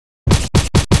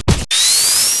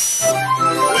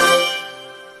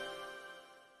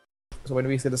So when are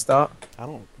we going to start? I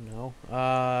don't know.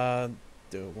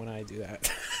 Do it when I do that.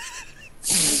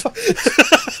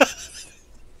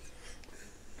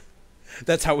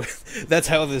 That's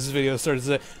how this video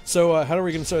started. So how are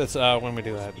we gonna start this? When we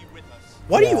do that?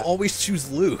 Why do you always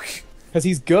choose Luke? Because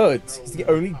he's good. He's the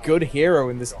only good hero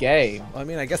in this game. I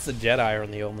mean, I guess the Jedi are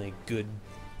the only good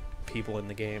people in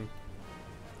the game.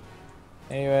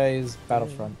 Anyways,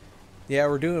 Battlefront. Yeah,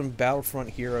 we're doing Battlefront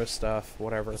hero stuff,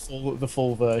 whatever. The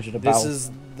full version of This Battle.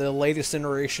 is the latest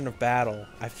iteration of Battle.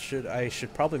 I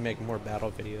should probably make more Battle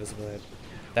videos, but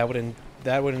that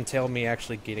would entail me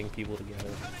actually getting people together.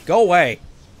 Go away!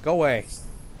 Go away!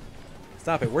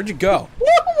 Stop it! Where'd you go?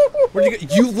 Where'd you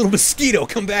go? You little mosquito!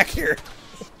 Come back here!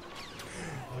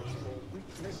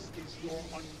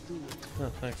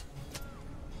 Oh, thanks.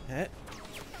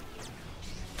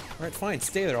 Alright, fine.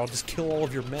 Stay there. I'll just kill all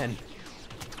of your men.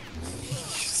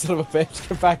 Son of a bitch,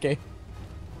 get back here.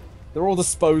 They're all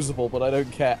disposable, but I don't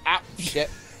care. Ah, shit.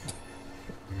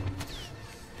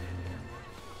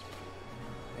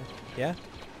 Yeah?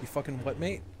 You fucking what,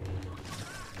 mate?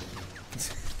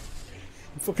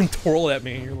 You fucking twirl at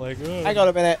me and you're like, oh. Hang on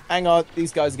a minute. Hang on.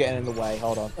 These guys are getting in the way.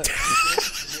 Hold on.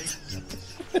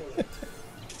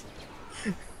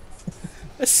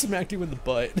 I smacked you in the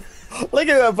butt. Look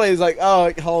at that play. He's like,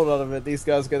 oh, hold on a minute. These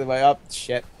guys are getting in the way. Up.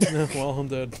 Shit. Well, I'm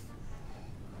dead.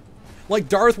 Like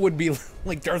Darth would be,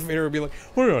 like Darth Vader would be like,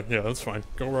 oh yeah, that's fine.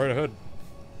 Go right ahead.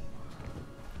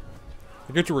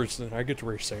 I get to where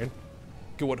you're saying.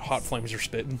 Get what hot flames are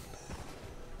spitting.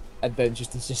 And then he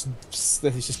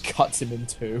just cuts him in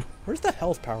two. Where's the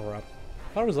health power up?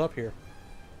 I thought it was up here.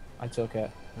 I took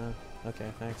it. Oh,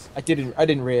 okay, thanks. I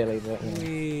didn't really, but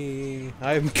Wee.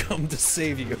 I've come to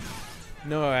save you.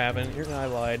 No, I haven't. I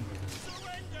lied.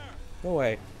 Go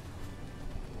away.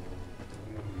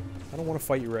 I don't want to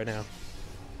fight you right now.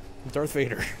 I'm Darth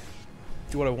Vader.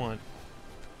 Do what I want.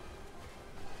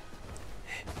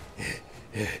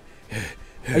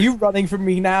 Are you running from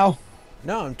me now?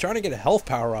 No, I'm trying to get a health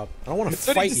power up. I don't want to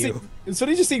fight you. Instead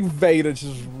of just seeing Vader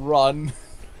just run.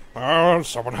 Oh,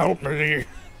 someone help me.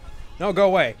 No, go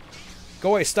away.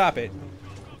 Go away, stop it.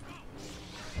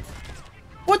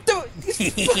 What the?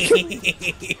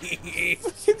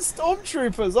 Fucking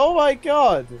stormtroopers, oh my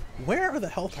god. Where are the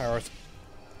health powers?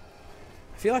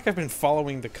 I feel like I've been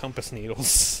following the compass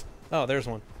needles. Oh, there's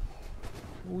one.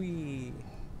 Wee.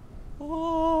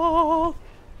 Oh.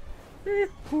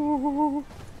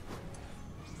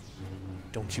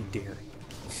 Don't you dare.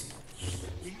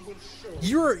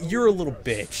 You're a little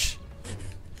bitch.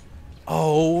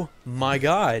 Oh my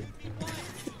god.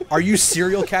 Are you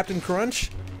cereal Captain Crunch?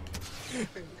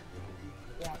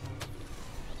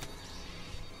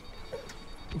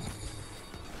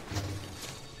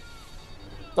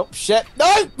 Oh shit!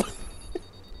 No!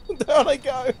 Down I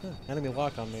go! Enemy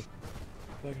lock on me. I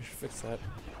feel like I should fix that.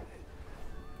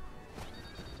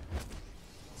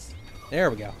 There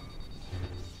we go.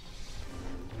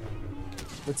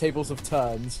 The tables have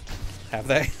turned. Have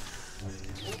they?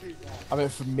 I mean,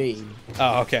 for me.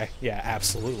 Oh, okay. Yeah,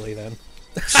 absolutely then.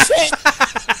 Shit!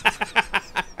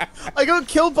 I got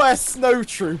killed by a snow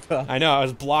trooper. I know, I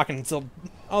was blocking until...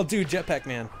 Oh, dude, Jetpack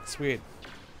Man. Sweet.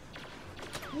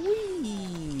 Whee!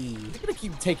 You're gonna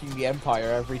keep taking the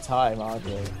Empire every time, aren't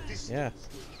you? Yeah.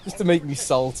 Just to make me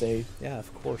salty. Yeah,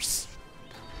 of course.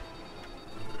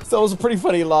 So it was pretty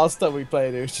funny last time we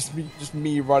played. It was just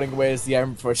me running away as the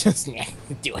Emperor, just do it,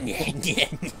 do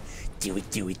it, do it,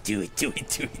 do it, do it,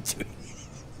 do it, do it.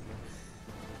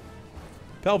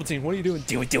 Palpatine, what are you doing?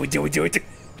 Do it, do it, do it, do it.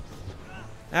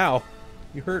 Ow.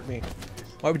 You hurt me.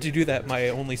 Why would you do that, my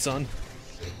only son?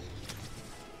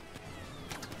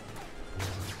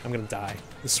 I'm gonna die.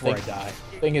 This is where I die.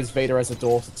 Thing is, Vader has a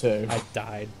daughter too. I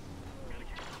died.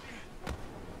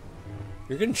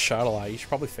 You're getting shot a lot. You should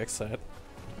probably fix that.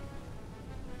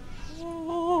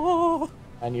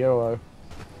 And Yoro.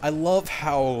 I love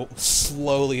how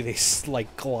slowly they,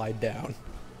 like, glide down.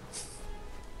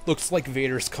 Looks like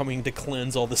Vader's coming to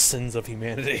cleanse all the sins of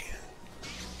humanity.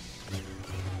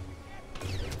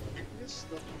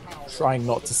 Trying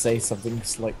not to say something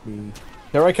slightly...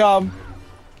 Here I come!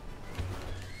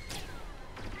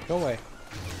 Go away.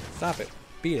 Stop it.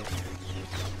 Beat it.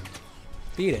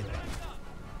 Beat it.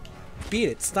 Beat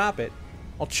it. Stop it.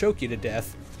 I'll choke you to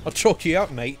death. I'll choke you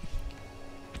out, mate.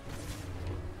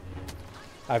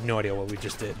 I have no idea what we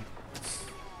just did.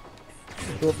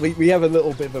 Well, we have a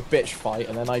little bit of a bitch fight,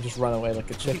 and then I just run away like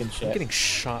a chicken shit. I'm getting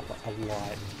shot a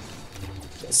lot.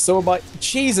 So am I.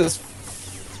 Jesus!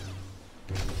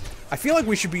 I feel like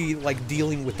we should be, like,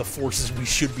 dealing with the forces we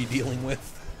should be dealing with.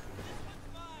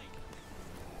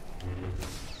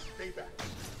 Stay back.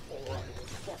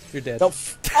 You're dead. Nope.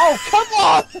 Oh, come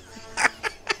on!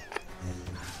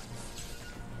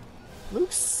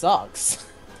 Luke sucks.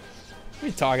 What are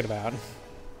you talking about?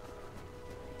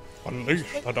 Unleash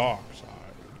the dark side.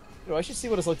 You know, I should see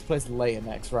what it's like to play as Leia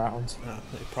next round.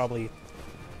 It probably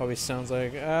sounds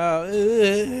like. That's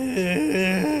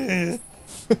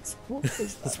what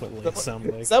Leia sounds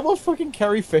like. Is that what fucking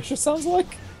Carrie Fisher sounds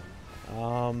like?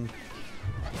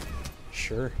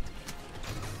 Sure.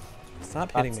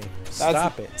 Stop hitting me. That's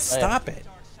Stop it. Stop it.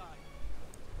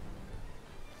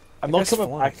 I'm not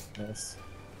coming back from this.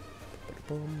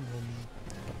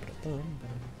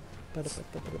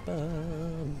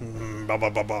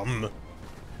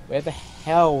 Where the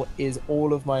hell is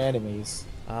all of my enemies?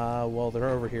 Well, they're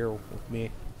over here with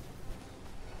me.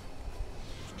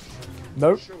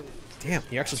 Nope. Damn,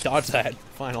 you actually dodged that.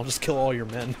 Fine, I'll just kill all your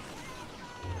men.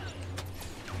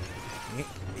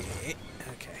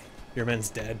 Okay. Your men's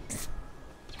dead.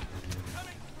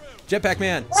 Jetpack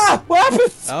man! Ah! What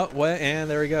happened? Oh, what? And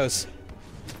there he goes.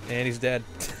 And he's dead.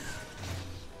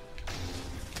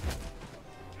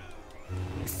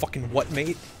 Fucking what,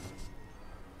 mate?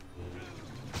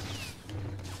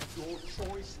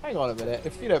 Hang on a minute,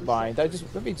 if you don't mind. Let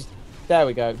me just. There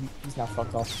we go. He's now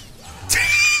fucked off.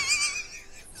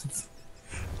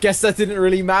 Guess that didn't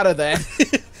really matter then.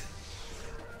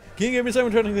 Can you give me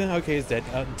someone turning? Okay, he's dead.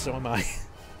 So am I.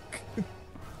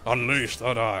 Unleash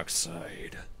the dark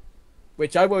side.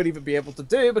 Which I won't even be able to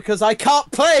do because I can't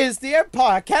play as the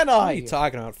Empire, can I? What are you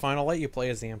talking about? Fine, I'll let you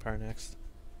play as the Empire next.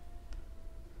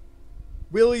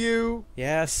 Will you?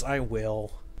 Yes, I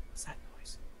will. What's that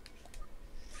noise?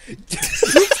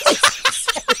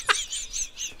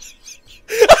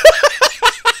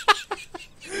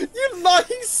 You lying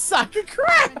sack of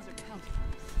crap!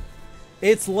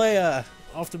 It's Leia,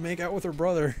 off to make out with her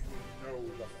brother.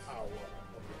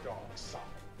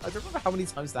 I don't remember how many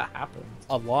times that happened.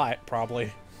 A lot,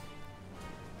 probably.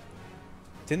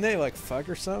 Didn't they, like, fuck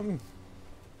or something?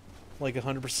 Like,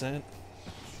 100%?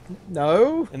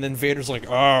 No? And then Vader's like,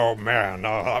 oh, man,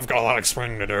 I've got a lot of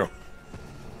explaining to do.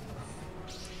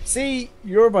 See,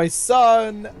 you're my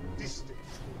son.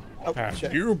 Oh, And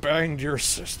shit. you banged your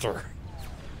sister.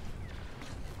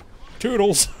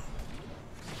 Toodles.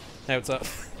 Hey, what's up?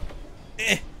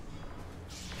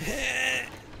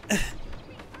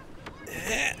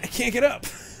 I can't get up.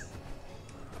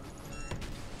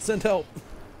 Send help.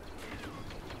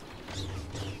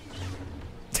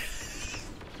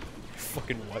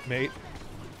 Fucking what, mate?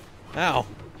 Ow.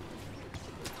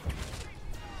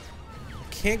 I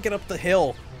can't get up the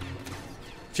hill.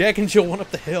 Jack and Jill went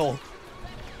up the hill.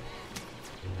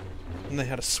 And they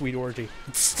had a sweet orgy.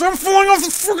 Stop falling off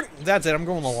the fucking... That's it, I'm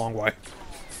going the long way.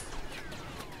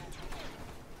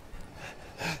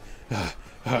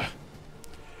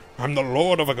 I'm the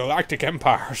lord of a galactic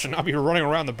empire. I should not be running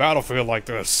around the battlefield like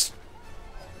this.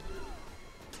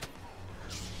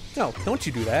 No, don't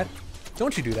you do that.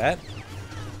 Don't you do that.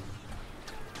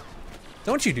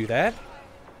 Don't you do that.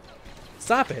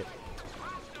 Stop it.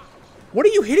 What are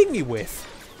you hitting me with?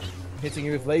 Hitting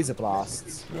you with laser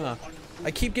blasts.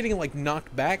 I keep getting, like,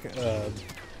 knocked back, for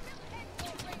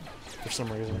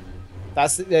some reason.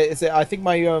 That's it. I think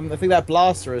my I think that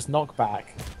blaster is knockback.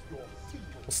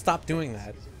 Well, stop doing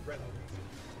that.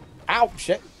 Ow!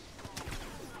 Shit!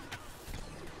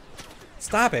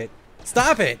 Stop it.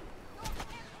 Stop it!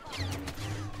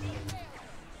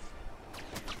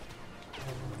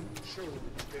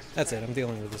 That's it, I'm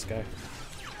dealing with this guy.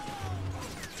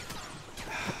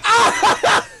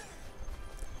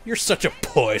 You're such a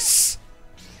puss.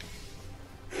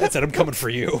 That's it, I'm coming for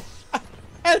you.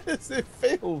 How does it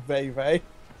feel, baby?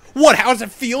 What, how does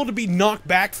it feel to be knocked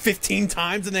back 15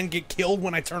 times and then get killed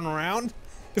when I turn around?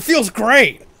 It feels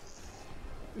great!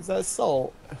 Is that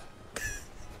salt?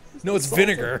 No, it's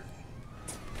vinegar.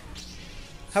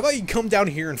 How about you come down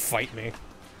here and fight me?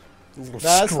 You little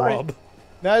scrub. Fine.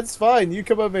 That's fine. You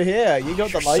come over here. You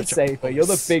got the lightsaber. You're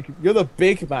the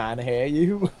big man here.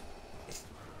 You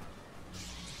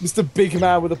Mr. Big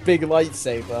Man with a big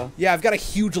lightsaber. Yeah, I've got a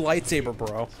huge lightsaber,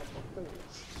 bro.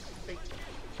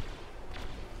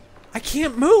 I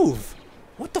can't move.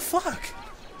 What the fuck?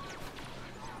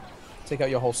 Take out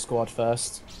your whole squad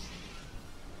first.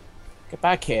 Get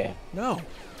back here. No.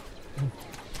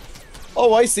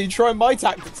 Oh, I see. Try my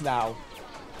tactics now.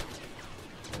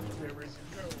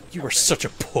 You are such a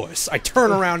puss. I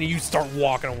turn around and you start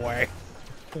walking away.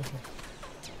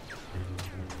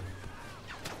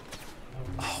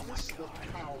 Oh my god.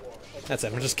 That's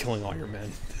it. I'm just killing all your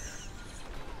men.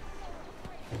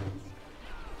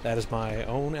 That is my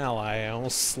own ally. I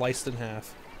almost sliced in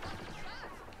half.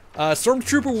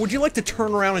 Stormtrooper, would you like to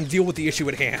turn around and deal with the issue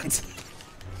at hand?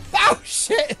 Oh,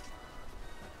 shit!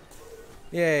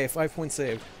 Yay, 5 point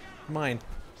save. Mine.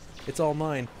 It's all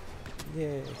mine.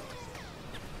 Yay.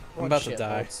 I'm about to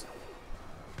die. Lords.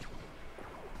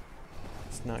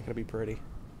 It's not gonna be pretty.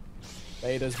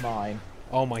 Vader's mine.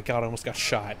 Oh my god, I almost got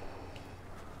shot.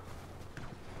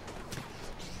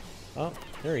 Oh,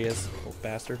 there he is. Little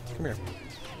bastard. Come here.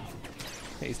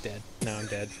 Hey, he's dead. Now I'm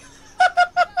dead.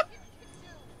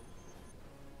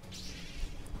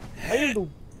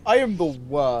 I am the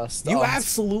worst. You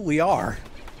absolutely are.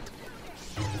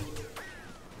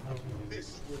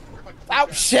 Ow,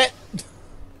 shit!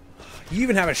 You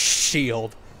even have a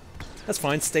shield. That's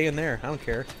fine. Stay in there. I don't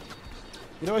care.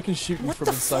 You know I can shoot you What from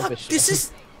the inside fuck? this shit. This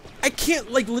is... I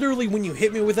can't, like, literally when you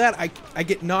hit me with that, I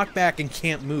get knocked back and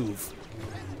can't move.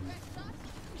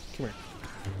 Come here.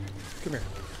 Come here.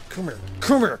 Come here.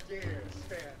 Come here.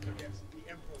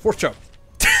 Force choke.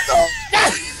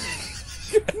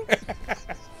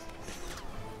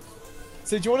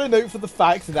 So do you want to note for the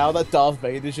fact now that Darth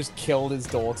Vader just killed his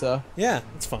daughter? Yeah,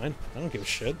 it's fine. I don't give a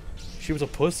shit. She was a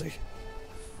pussy.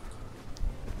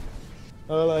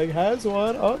 Like, has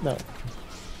one? Oh, no.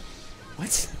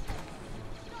 What?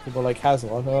 People like, has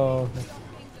one? Oh.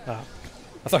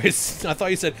 I thought you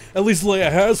said, at least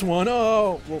Leia has one.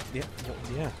 Oh, well, yeah,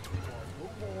 yeah.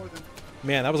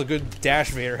 Man, that was a good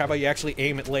dash, Vader. How about you actually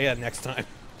aim at Leia next time?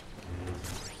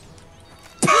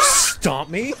 Stomp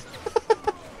me?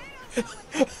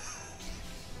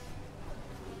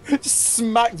 Just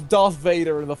smacked Darth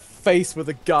Vader in the face with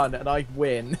a gun and I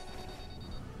win.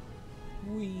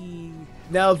 Wee.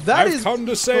 Now that I've come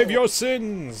to save your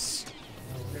sins.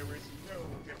 There is no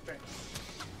defense.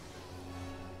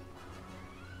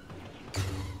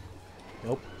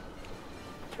 Nope.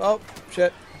 Oh,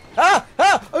 shit. Ah!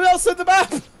 Ah! I'm outside the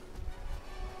map!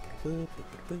 Okay.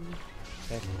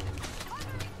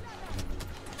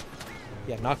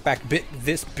 Yeah, knock back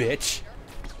this bitch.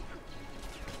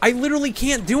 I literally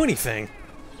can't do anything.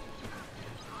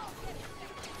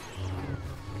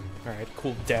 Alright,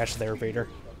 cool dash there, Vader.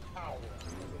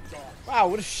 Wow,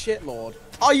 what a shitlord.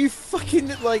 Are you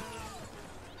fucking, like,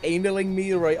 analing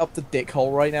me right up the dick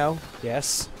hole right now?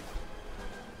 Yes.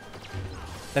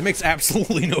 That makes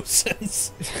absolutely no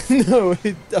sense. No,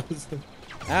 it doesn't.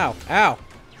 Ow, ow.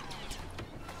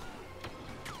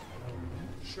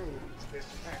 Shows this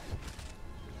path.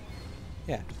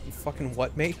 Yeah, you fucking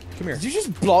what, mate? Come here. Did you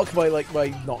just block my, like, my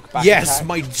knockback Yes, attack?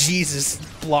 my Jesus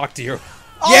blocked you.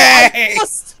 Oh, Yay! I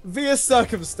lost via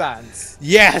circumstance.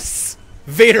 Yes!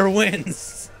 Vader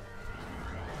wins!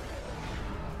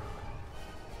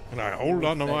 And I hold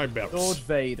on to my Lord belts.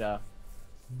 Vader.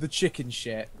 The chicken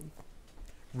shit.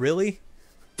 Really?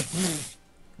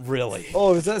 Really?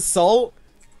 Oh, is that salt?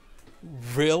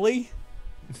 Really?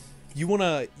 You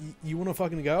wanna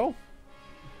fucking go?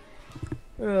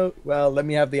 Well, let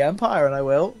me have the Empire and I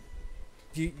will.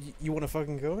 You wanna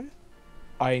fucking go?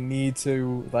 I need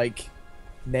to, like,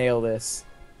 nail this.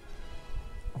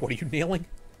 What are you nailing?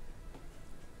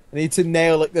 I need to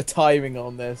nail, like, the timing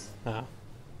on this. Ah.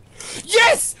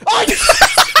 Yes! Oh,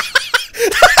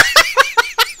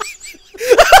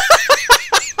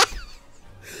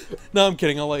 No, I'm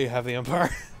kidding. I'll let you have the Empire.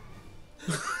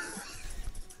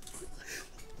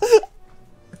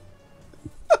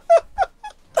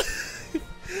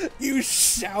 You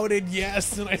shouted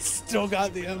yes, and I still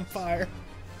got the Empire.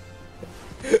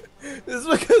 This is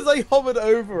because I hovered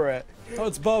over it. Oh,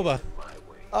 it's Boba.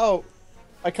 Oh,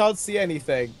 I can't see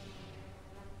anything.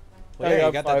 Well, yeah,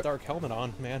 you got that dark helmet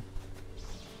on, man.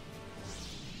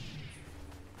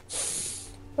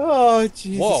 Oh,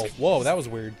 Jesus. Whoa, whoa, that was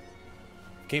weird.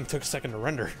 Game took a second to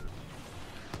render.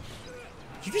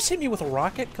 Did you just hit me with a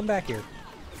rocket? Come back here.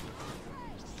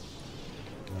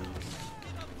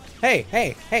 Hey,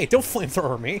 hey, hey, don't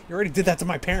flamethrower me. You already did that to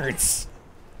my parents.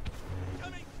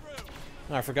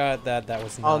 Oh, I forgot that that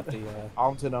was not the,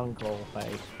 Aunt and uncle,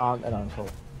 mate. Aunt and uncle.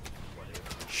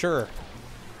 Sure.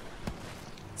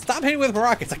 Stop hitting with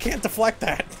rockets. I can't deflect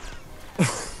that.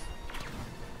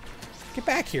 Get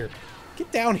back here.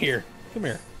 Get down here. Come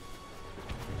here.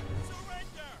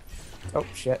 Oh,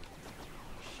 shit.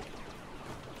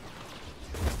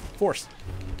 Force.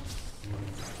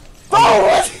 Oh,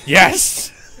 what?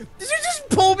 Yes! Did you just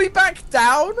pull me back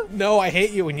down? No, I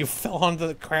hate you when you fell onto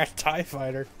the crashed TIE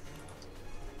fighter.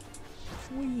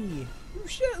 Wee. Oh,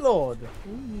 shit, Lord.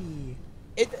 Wee.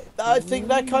 I think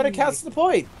that kind of counts the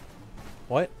point.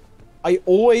 What? I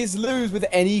always lose with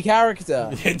any character.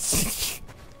 It's...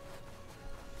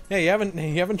 Yeah, you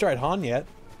haven't tried Han yet.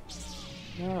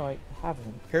 No, I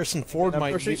haven't. Harrison Ford I'm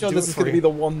might pretty do sure it this is for going to you. be the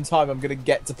one time I'm going to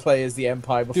get to play as the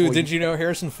Empire before. Dude, did you know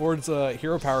Harrison Ford's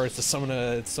hero power is to summon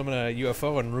a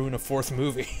UFO and ruin a fourth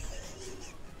movie?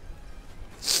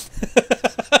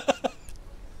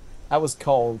 That was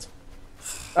cold.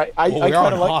 I Well, we are kind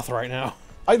on of like. Hoth right now.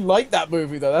 I like that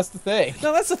movie though. That's the thing.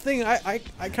 No, that's the thing. I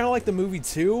kind of like the movie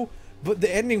too, but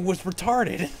the ending was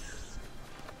retarded.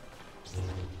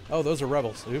 Oh, those are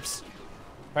rebels. Oops.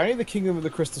 Apparently, the Kingdom of the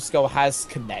Crystal Skull has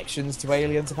connections to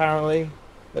aliens. Apparently,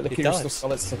 that the It Kingdom of the does.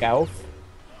 Skull took out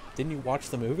Didn't you watch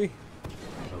the movie?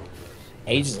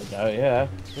 ages ago. Yeah,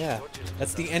 Yeah,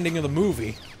 that's the ending of the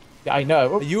movie. yeah, I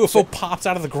know. The UFO pops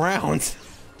out of the ground.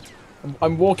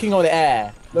 I'm walking on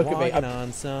air. Look at Walking me.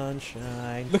 on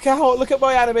sunshine. Look at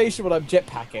my animation when I'm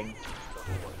jetpacking.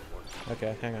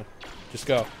 Okay, hang on. Just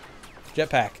go.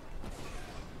 Jetpack.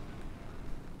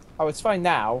 Oh, it's fine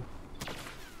now.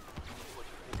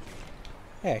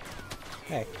 Hey.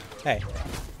 Hey. Hey.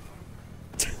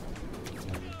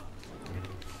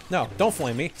 No, don't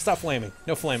flame me. Stop flaming.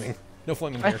 No flaming. No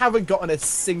flaming I here. haven't gotten a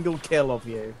single kill of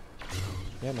you.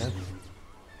 Yeah, man.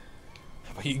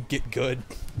 How about you get good,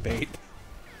 bait?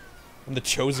 I'm the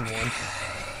chosen one.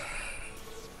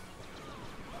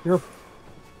 You're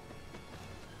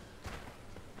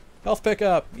Health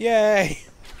pickup! Yay!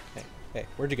 Hey, hey,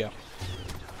 where'd you go?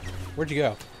 Where'd you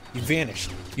go? You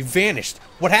vanished. You vanished.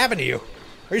 What happened to you?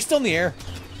 Are you still in the air?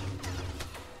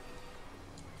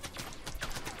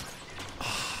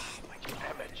 Oh my god.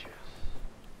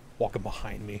 Walking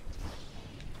behind me.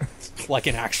 Like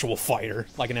an actual fighter.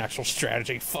 Like an actual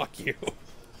strategy. Fuck you.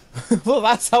 well,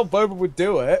 that's how Boba would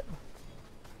do it.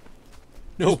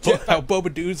 No, how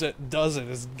Boba does it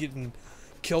is getting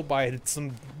killed by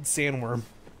some sandworm.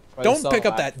 By the Don't pick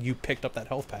up Sarlacc. that. You picked up that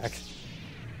health pack.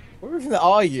 Where even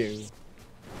are you?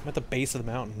 I'm at the base of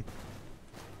the mountain.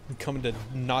 I'm coming to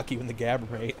knock you in the gabber,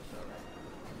 mate.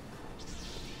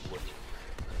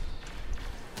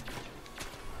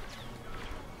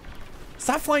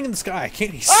 Stop flying in the sky. I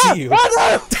can't see you.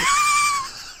 Oh, no!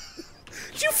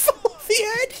 Did you fall off the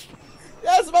edge?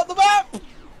 Yes, I'm at the map!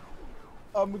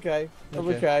 I'm okay. I'm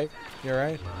Okay. okay. You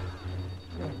alright?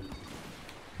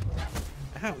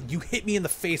 Ow, you hit me in the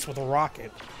face with a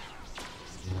rocket.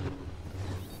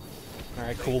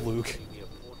 Alright, cool, Luke.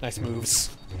 Nice moves.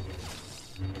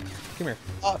 Come here.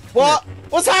 What?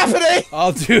 What's happening?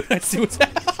 Oh, dude, I see what's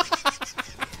happening.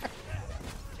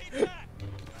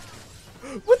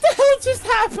 What the hell just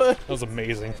happened? That was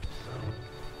amazing.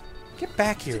 Get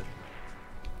back here.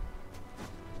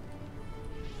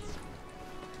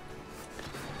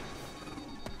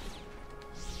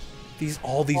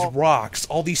 All these rocks,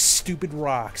 all these stupid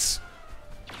rocks.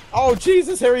 Oh,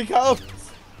 Jesus, here he comes.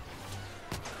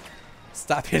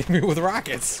 Stop hitting me with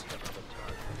rockets.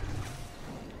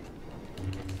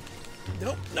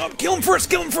 Nope, no, kill him first,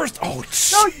 kill him first. Oh, No, you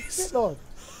jeez. did not.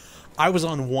 I was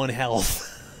on 1 health.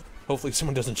 Hopefully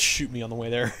someone doesn't shoot me on the way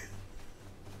there.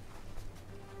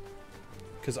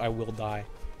 Because I will die.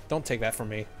 Don't take that from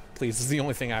me. Please, this is the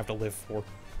only thing I have to live for.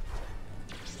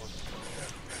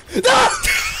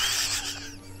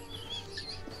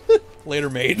 Later,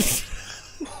 mate.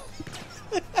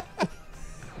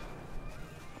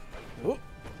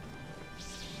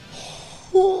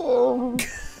 Oh.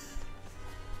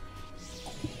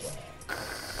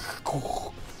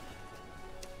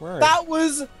 Where are you? That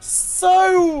was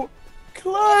so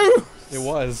close. It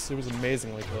was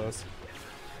amazingly close.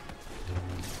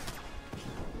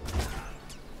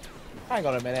 Hang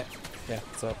on a minute. Yeah,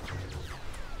 what's up?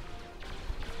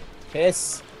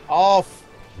 Piss off.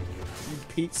 You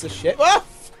piece of shit. Ah,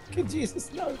 fucking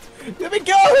Jesus, no. Let me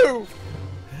go.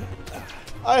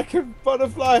 I can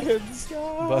butterfly in the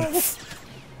sky.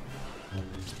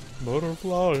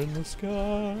 Butterfly in the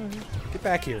sky. Get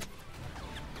back here.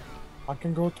 I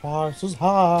can go twice as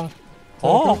high.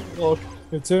 Oh. Take a look,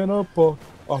 it's in a book.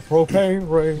 A propane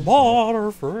ring.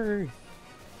 Water free.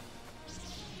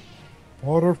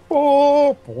 Water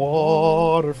free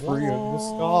in the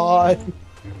sky.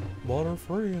 Water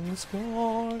free in the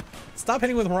sky. Stop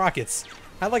hitting with rockets.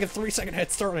 I had like a 3-second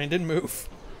head start and I didn't move.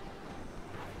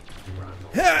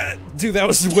 Dude, that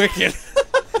was wicked.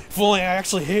 If only I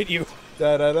actually hit you.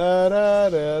 Da da da da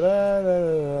da da da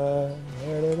da.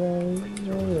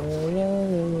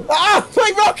 Ah!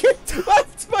 My rocket!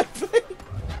 That's my thing!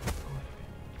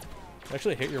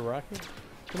 Actually hit your rocket?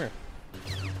 Come here.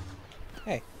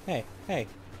 Hey, hey, hey.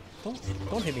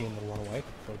 Don't hit me in the runaway,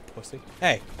 little pussy.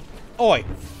 Hey. Oi!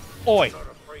 Oi!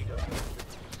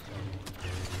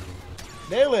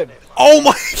 Nail him! Oh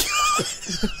my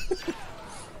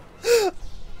god!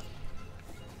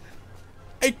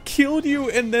 I killed you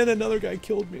and then another guy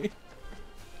killed me.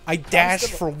 I dashed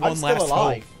for one I'm last still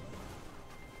alive. hope.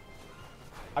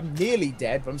 I'm nearly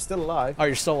dead, but I'm still alive. Oh,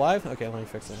 you're still alive? Okay, let me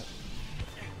fix that.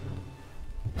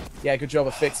 Yeah, good job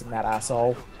of fixing that,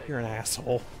 asshole. You're an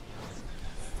asshole.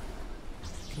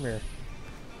 Come here.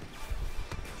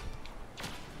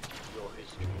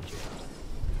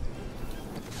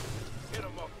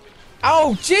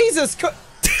 Oh, Jesus! Did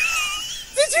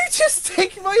you just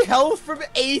take my health from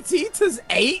 80 to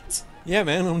 8? Yeah,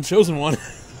 man, I'm chosen one.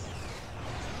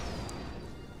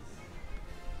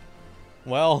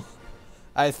 Well,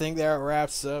 I think that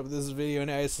wraps up this video.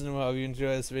 Nice and well. If you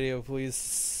enjoyed this video, please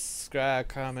subscribe,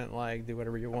 comment, like, do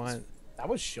whatever you want. That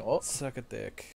was short. Suck a dick.